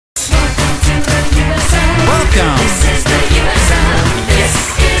Welcome. This is the USO. This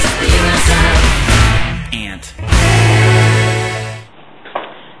is the USO. Ant.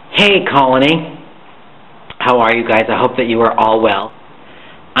 Hey, Colony. How are you guys? I hope that you are all well.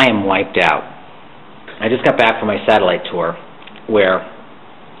 I am wiped out. I just got back from my satellite tour, where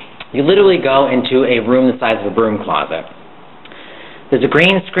you literally go into a room the size of a broom closet. There's a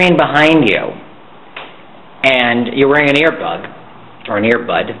green screen behind you, and you're wearing an earbud, or an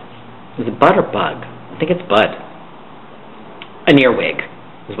earbud. Is it bud or bug? I think it's bud. An earwig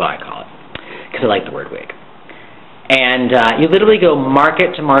is what I call it, because I like the word wig. And you literally go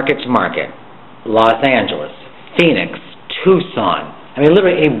market to market to market. Los Angeles, Phoenix, Tucson. I mean,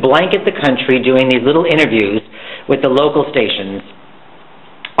 literally, you blanket the country doing these little interviews with the local stations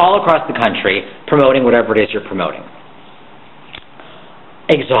all across the country, promoting whatever it is you're promoting.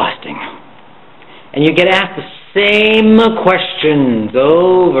 Exhausting. And you get asked the same questions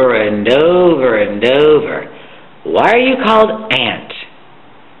over and over and over. Why are you called Ant?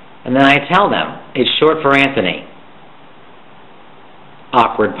 And then I tell them, it's short for Anthony.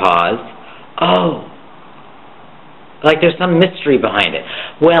 Awkward pause. Oh. Like there's some mystery behind it.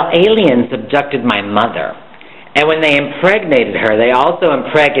 Well, aliens abducted my mother. And when they impregnated her, they also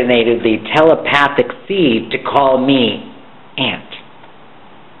impregnated the telepathic seed to call me Ant.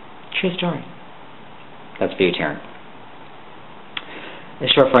 True story. That's for you, Taryn.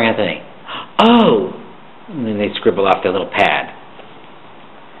 It's short for Anthony. Oh! And then they scribble off their little pad.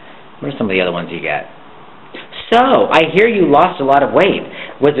 What are some of the other ones you get? So, I hear you lost a lot of weight.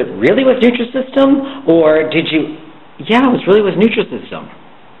 Was it really with Nutrisystem? Or did you... Yeah, it was really with Nutrisystem.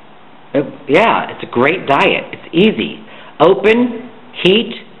 Yeah, it's a great diet. It's easy. Open,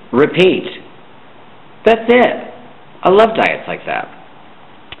 heat, repeat. That's it. I love diets like that.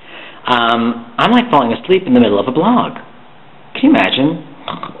 I'm like falling asleep in the middle of a blog. Can you imagine?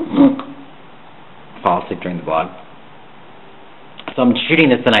 Fall asleep during the blog. So I'm shooting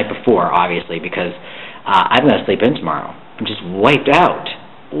this the night before, obviously, because I'm going to sleep in tomorrow. I'm just wiped out.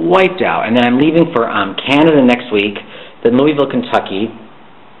 Wiped out. And then I'm leaving for Canada next week, then Louisville, Kentucky.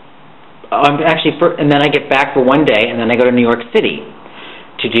 And then I get back for one day, and then I go to New York City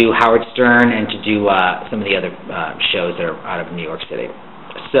to do Howard Stern and to do some of the other shows that are out of New York City.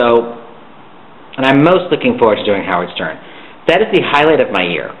 So, and I'm most looking forward to doing Howard Stern. That is the highlight of my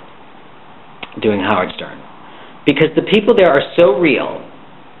year, doing Howard Stern. Because the people there are so real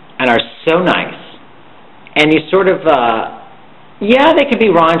and are so nice. And you sort of, yeah, they can be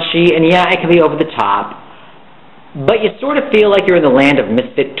raunchy, and yeah, it can be over the top. But you sort of feel like you're in the land of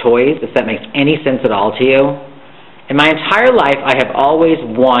misfit toys, if that makes any sense at all to you. In my entire life, I have always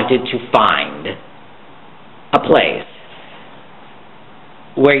wanted to find a place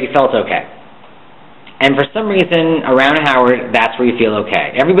where you felt okay. And for some reason, around Howard, that's where you feel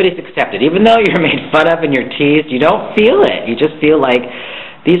okay. Everybody's accepted. Even though you're made fun of and you're teased, you don't feel it. You just feel like,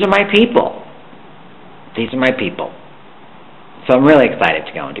 these are my people. These are my people. So I'm really excited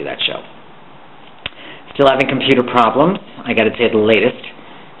to go and do that show. Still having computer problems. I got to say the latest.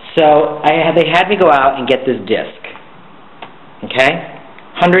 So they had me go out and get this disc. Okay?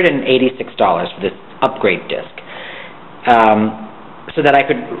 $186 for this upgrade disc. So that I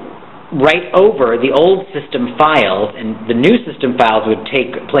could write over the old system files, and the new system files would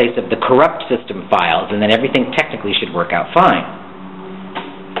take place of the corrupt system files, and then everything technically should work out fine.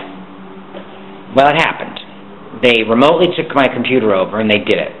 Well, it happened. They remotely took my computer over, and they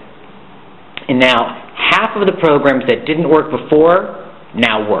did it. And now, half of the programs that didn't work before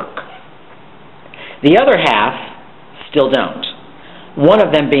now work. The other half still don't. One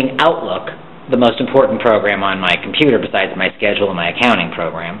of them being Outlook, the most important program on my computer besides my schedule and my accounting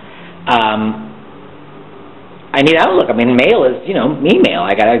program. I need Outlook. I mean, mail is, email.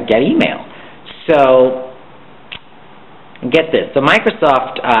 I got to get email. So, get this. So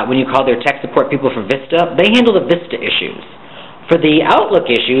Microsoft, when you call their tech support people for Vista, they handle the Vista issues. For the Outlook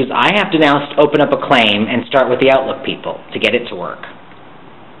issues, I have to now open up a claim and start with the Outlook people to get it to work.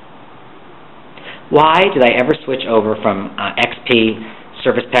 Why did I ever switch over from XP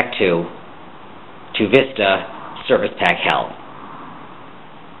Service Pack 2 to Vista Service Pack Hell?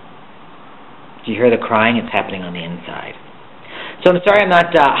 Do you hear the crying? It's happening on the inside. So I'm sorry I'm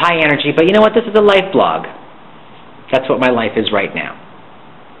not high energy, but you know what? This is a life blog. That's what my life is right now.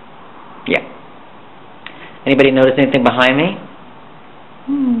 Yeah. Anybody notice anything behind me?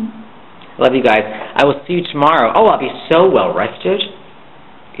 Love you guys. I will see you tomorrow. Oh, I'll be so well rested.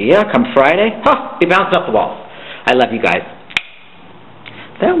 Yeah, come Friday. Be bouncing off the walls. I love you guys.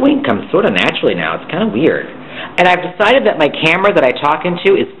 That wink comes sort of naturally now. It's kind of weird. And I've decided that my camera that I talk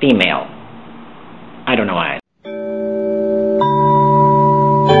into is female. I don't know why I